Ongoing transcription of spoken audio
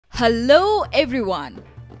Hello everyone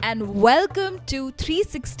and welcome to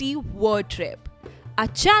 360 Word Trip, a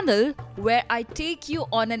channel where I take you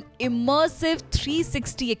on an immersive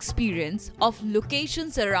 360 experience of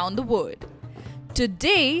locations around the world.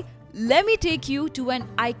 Today, let me take you to an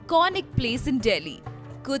iconic place in Delhi,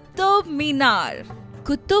 Qutub Minar.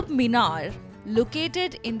 Qutub Minar,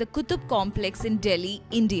 located in the Qutub complex in Delhi,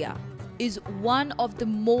 India, is one of the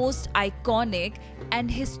most iconic and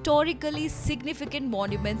historically significant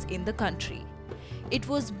monuments in the country. It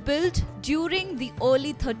was built during the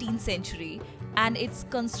early 13th century and its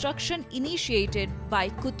construction initiated by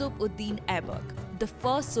Qutb-ud-Din Aibak, the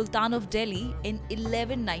first Sultan of Delhi in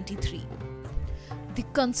 1193. The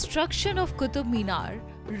construction of Qutub Minar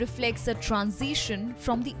reflects a transition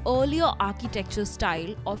from the earlier architecture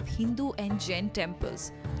style of Hindu and Jain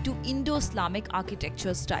temples to Indo-Islamic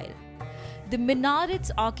architecture style. The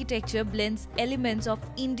minaret's architecture blends elements of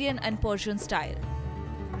Indian and Persian style,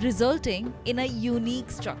 resulting in a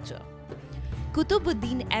unique structure.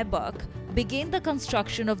 Qutb-ud-Din Aibak began the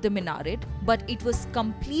construction of the minaret, but it was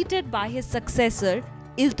completed by his successor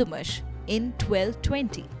Iltutmish in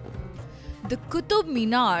 1220. The Qutub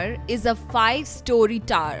Minar is a 5-story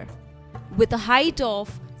tower with a height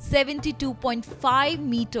of 72.5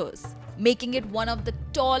 meters, making it one of the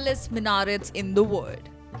tallest minarets in the world.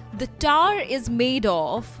 The tower is made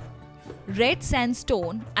of red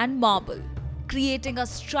sandstone and marble, creating a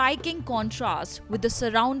striking contrast with the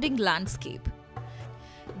surrounding landscape.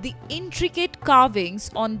 The intricate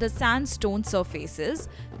carvings on the sandstone surfaces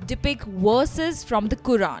depict verses from the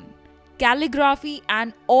Quran, calligraphy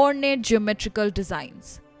and ornate geometrical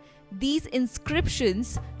designs. These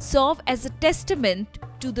inscriptions serve as a testament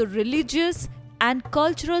to the religious and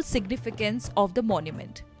cultural significance of the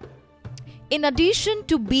monument. In addition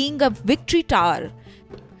to being a victory tower,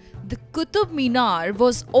 the Qutub Minar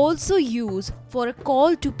was also used for a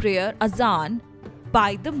call to prayer azan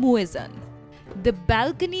by the muezzin. The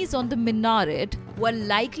balconies on the minaret were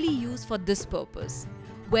likely used for this purpose,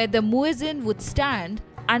 where the muezzin would stand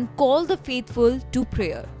and call the faithful to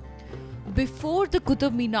prayer. Before the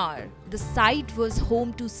Qutub Minar, the site was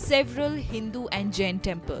home to several Hindu and Jain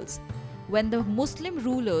temples. When the Muslim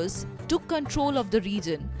rulers took control of the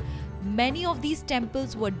region, many of these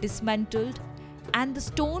temples were dismantled and the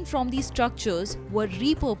stone from these structures were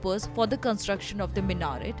repurposed for the construction of the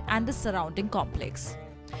minaret and the surrounding complex.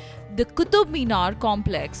 The Qutub Minar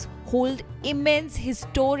complex holds immense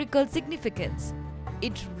historical significance.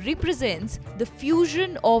 It represents the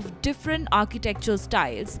fusion of different architectural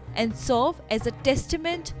styles and serves as a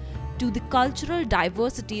testament to the cultural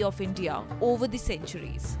diversity of India over the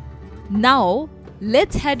centuries. Now,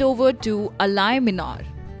 let's head over to Alai Minar.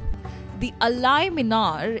 The Alai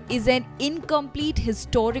Minar is an incomplete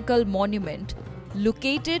historical monument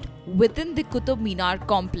located within the Qutub Minar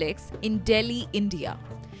complex in Delhi, India.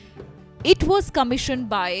 It was commissioned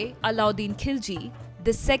by Alauddin Khilji,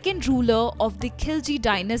 the second ruler of the Khilji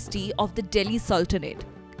dynasty of the Delhi Sultanate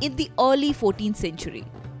in the early 14th century.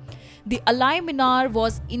 The Alai Minar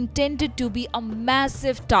was intended to be a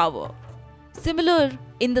massive tower, similar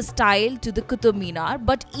in the style to the Qutub Minar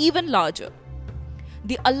but even larger.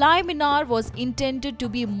 The Alai Minar was intended to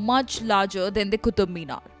be much larger than the Qutub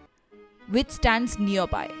Minar, which stands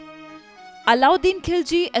nearby. Alauddin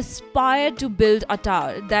Khilji aspired to build a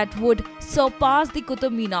tower that would surpass the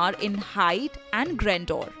Qutub Minar in height and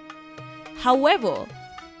grandeur. However,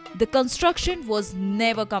 the construction was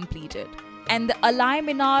never completed, and the Alai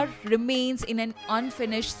Minar remains in an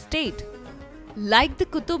unfinished state. Like the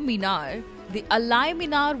Qutub Minar, the Alai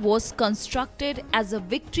Minar was constructed as a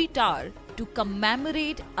victory tower to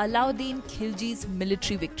commemorate Alauddin Khilji's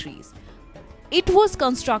military victories. It was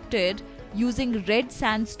constructed using red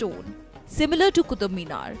sandstone, similar to Qutub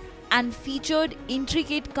Minar, and featured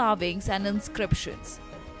intricate carvings and inscriptions.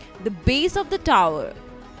 The base of the tower,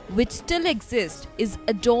 which still exists, is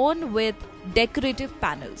adorned with decorative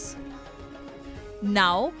panels.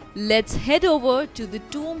 Now, let's head over to the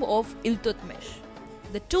tomb of Iltutmish.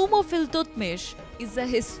 The tomb of Iltutmish is a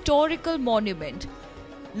historical monument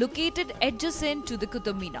located adjacent to the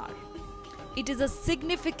Qutub Minar. It is a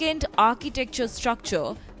significant architecture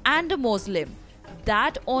structure and a mausoleum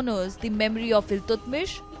that honors the memory of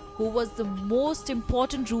Iltutmish, who was the most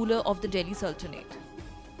important ruler of the Delhi Sultanate.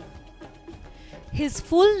 His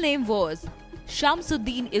full name was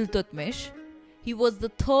Shamsuddin Iltutmish. He was the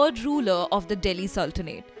third ruler of the Delhi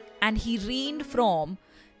Sultanate and he reigned from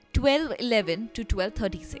 1211 to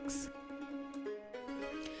 1236.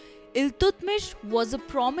 Iltutmish was a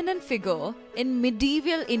prominent figure in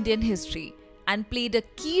medieval Indian history and played a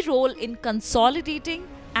key role in consolidating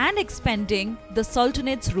and expanding the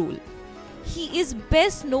Sultanate's rule. He is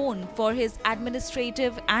best known for his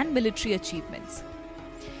administrative and military achievements.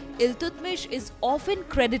 Iltutmish is often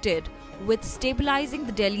credited with stabilizing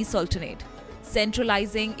the Delhi Sultanate,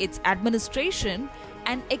 centralizing its administration,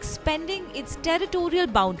 and expanding its territorial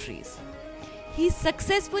boundaries. He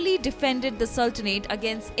successfully defended the Sultanate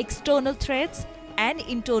against external threats and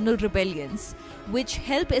internal rebellions, which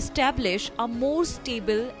helped establish a more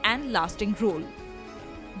stable and lasting rule.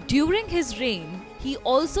 During his reign, he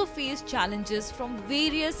also faced challenges from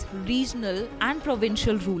various regional and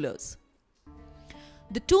provincial rulers.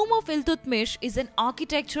 The tomb of Iltutmish is an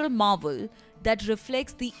architectural marvel that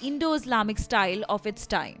reflects the Indo-Islamic style of its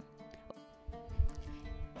time.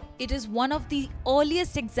 It is one of the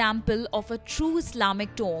earliest examples of a true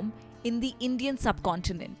Islamic tomb in the Indian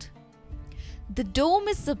subcontinent. The dome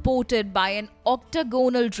is supported by an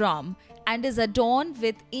octagonal drum and is adorned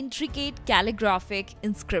with intricate calligraphic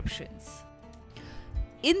inscriptions.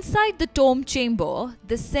 Inside the tomb chamber,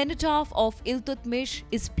 the cenotaph of Iltutmish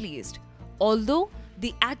is placed, although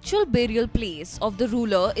the actual burial place of the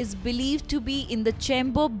ruler is believed to be in the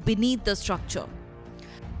chamber beneath the structure.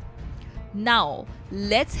 Now,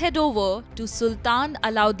 let's head over to Sultan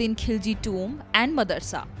Alauddin Khilji tomb and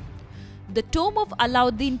madrasa. The tomb of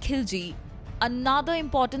Alauddin Khilji, another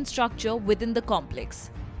important structure within the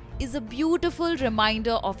complex, is a beautiful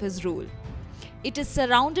reminder of his rule. It is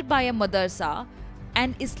surrounded by a madrasa,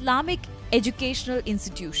 an Islamic educational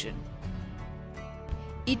institution.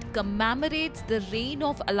 It commemorates the reign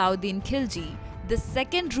of Alauddin Khilji, the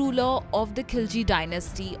second ruler of the Khilji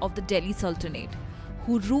dynasty of the Delhi Sultanate,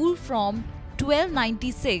 who ruled from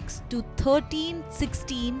 1296 to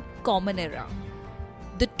 1316 Common Era.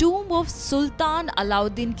 The tomb of Sultan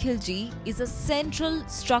Alauddin Khilji is a central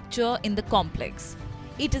structure in the complex.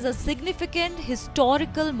 It is a significant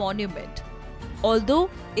historical monument, although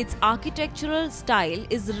its architectural style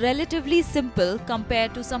is relatively simple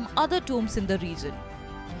compared to some other tombs in the region.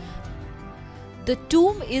 The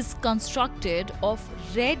tomb is constructed of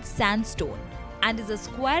red sandstone and is a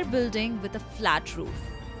square building with a flat roof.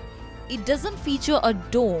 It doesn't feature a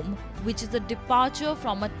dome, which is a departure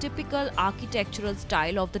from a typical architectural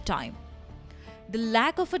style of the time. The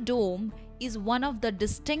lack of a dome is one of the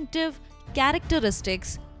distinctive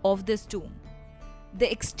characteristics of this tomb.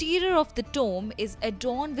 The exterior of the tomb is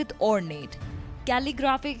adorned with ornate,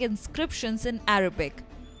 calligraphic inscriptions in Arabic,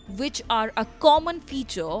 which are a common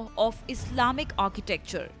feature of Islamic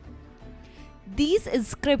architecture. These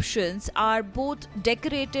inscriptions are both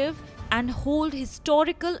decorative and hold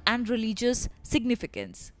historical and religious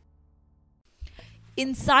significance.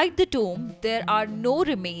 Inside the tomb, there are no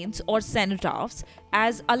remains or cenotaphs,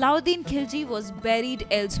 as Alauddin Khilji was buried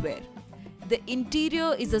elsewhere. The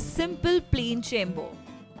interior is a simple plain chamber.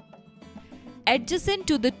 Adjacent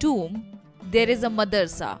to the tomb, there is a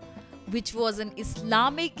madrasa, which was an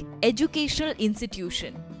Islamic educational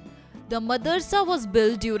institution. The madrasa was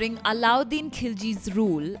built during Alauddin Khilji's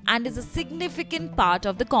rule and is a significant part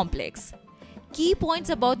of the complex. Key points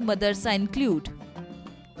about madrasa include: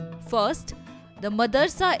 first, the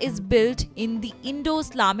madrasa is built in the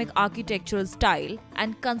Indo-Islamic architectural style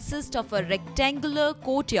and consists of a rectangular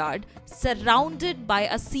courtyard surrounded by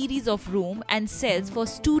a series of rooms and cells for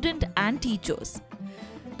students and teachers.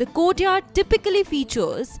 The courtyard typically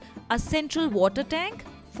features a central water tank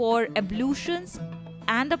for ablutions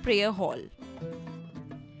and a prayer hall.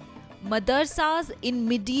 Madrasas in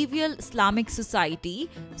medieval Islamic society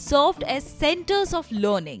served as centers of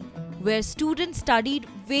learning, where students studied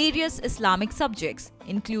various Islamic subjects,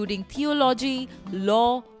 including theology,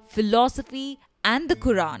 law, philosophy, and the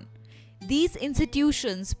Quran. These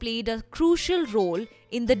institutions played a crucial role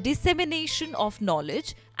in the dissemination of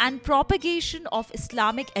knowledge and propagation of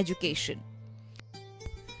Islamic education.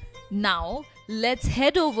 Now, let's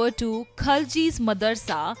head over to Khalji's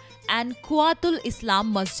Madrasa and Quwatul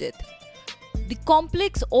Islam Masjid. The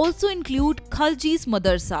complex also includes Khalji's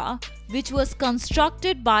Madrasa, which was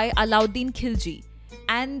constructed by Alauddin Khilji,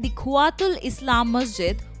 and the Quwatul Islam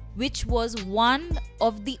Masjid, which was one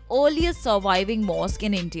of the earliest surviving mosques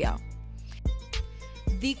in India.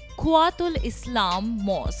 The Quwatul Islam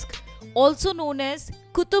Mosque, also known as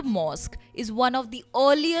Qutub Mosque, is one of the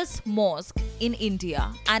earliest mosques in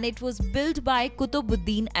India, and it was built by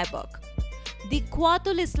Qutubuddin Aibak. The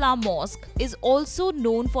Quwatul Islam Mosque is also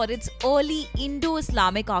known for its early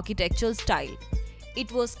Indo-Islamic architectural style.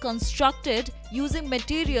 It was constructed using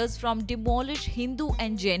materials from demolished Hindu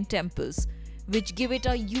and Jain temples, which give it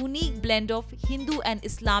a unique blend of Hindu and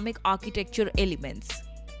Islamic architecture elements.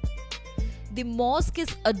 The mosque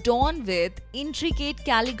is adorned with intricate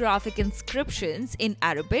calligraphic inscriptions in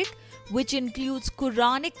Arabic, which includes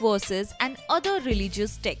Quranic verses and other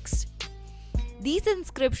religious texts. These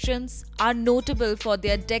inscriptions are notable for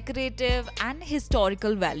their decorative and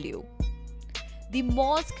historical value. The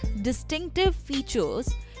mosque's distinctive features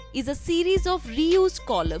is a series of reused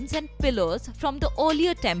columns and pillars from the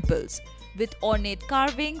earlier temples with ornate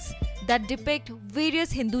carvings that depict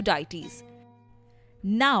various Hindu deities.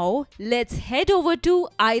 Now let's head over to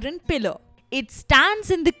Iron Pillar. It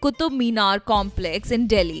stands in the Qutub Minar complex in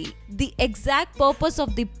Delhi. The exact purpose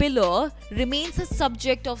of the pillar remains a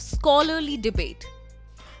subject of scholarly debate.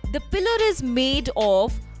 The pillar is made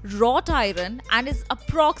of wrought iron and is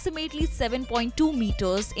approximately 7.2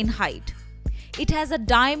 meters in height. It has a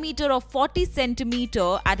diameter of 40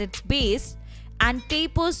 centimeter at its base and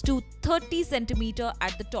tapers to 30 centimeter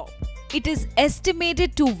at the top. It is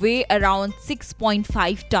estimated to weigh around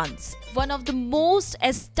 6.5 tons. One of the most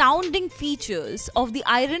astounding features of the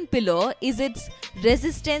iron pillar is its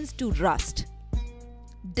resistance to rust.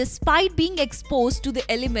 Despite being exposed to the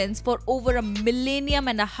elements for over a millennium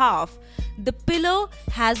and a half, the pillar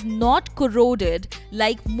has not corroded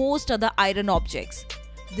like most other iron objects.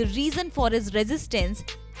 The reason for its resistance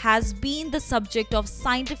has been the subject of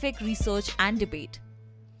scientific research and debate.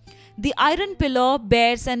 The iron pillar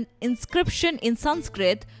bears an inscription in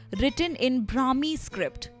Sanskrit written in Brahmi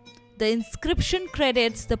script. The inscription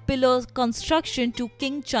credits the pillar's construction to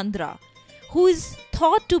King Chandra, who is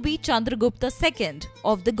thought to be Chandragupta II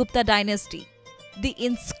of the Gupta dynasty. The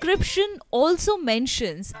inscription also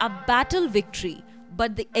mentions a battle victory,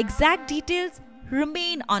 but the exact details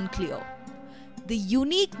remain unclear. The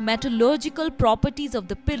unique metallurgical properties of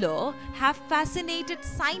the pillar have fascinated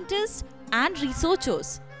scientists and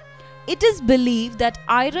researchers. It is believed that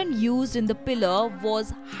iron used in the pillar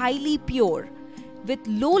was highly pure, with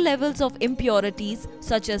low levels of impurities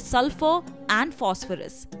such as sulfur and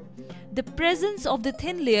phosphorus. The presence of the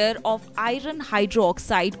thin layer of iron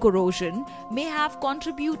hydroxide corrosion may have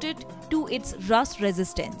contributed to its rust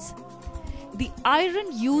resistance. The iron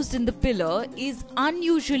used in the pillar is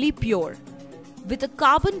unusually pure, with a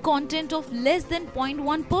carbon content of less than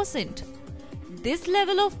 0.1%. This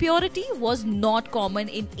level of purity was not common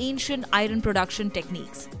in ancient iron production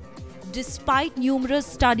techniques. Despite numerous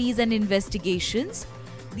studies and investigations,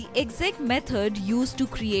 the exact method used to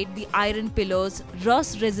create the iron pillar's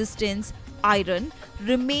rust-resistant iron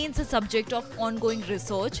remains a subject of ongoing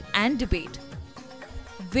research and debate.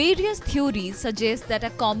 Various theories suggest that a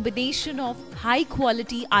combination of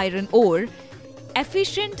high-quality iron ore,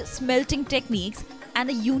 efficient smelting techniques, and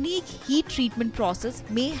a unique heat treatment process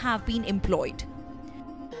may have been employed.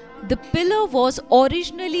 The pillar was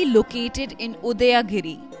originally located in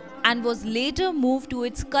Udayagiri and was later moved to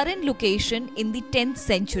its current location in the 10th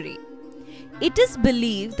century. It is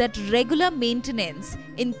believed that regular maintenance,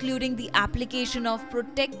 including the application of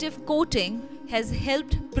protective coating, has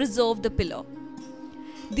helped preserve the pillar.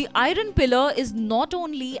 The iron pillar is not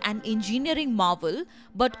only an engineering marvel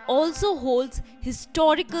but also holds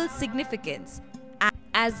historical significance,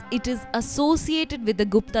 as it is associated with the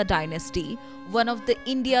Gupta dynasty, one of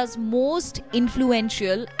India's most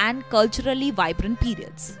influential and culturally vibrant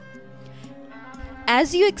periods.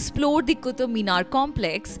 As you explore the Qutub Minar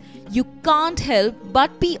complex, you can't help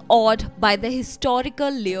but be awed by the historical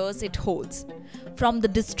layers it holds. From the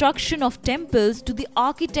destruction of temples to the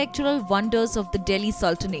architectural wonders of the Delhi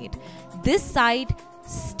Sultanate, this site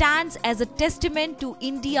stands as a testament to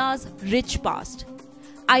India's rich past.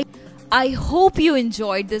 I hope you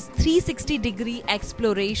enjoyed this 360-degree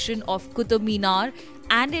exploration of Qutub Minar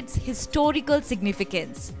and its historical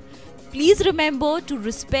significance. Please remember to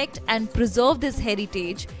respect and preserve this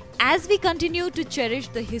heritage as we continue to cherish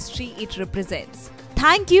the history it represents.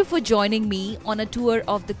 Thank you for joining me on a tour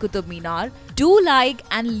of the Qutub Minar. Do like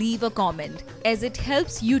and leave a comment, as it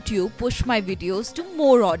helps YouTube push my videos to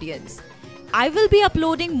more audience. I will be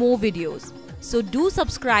uploading more videos, so do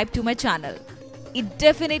subscribe to my channel. It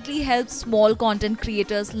definitely helps small content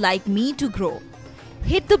creators like me to grow.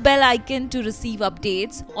 Hit the bell icon to receive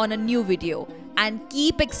updates on a new video and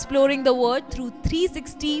keep exploring the world through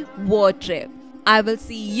 360 Word Trip. I will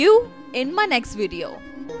see you in my next video.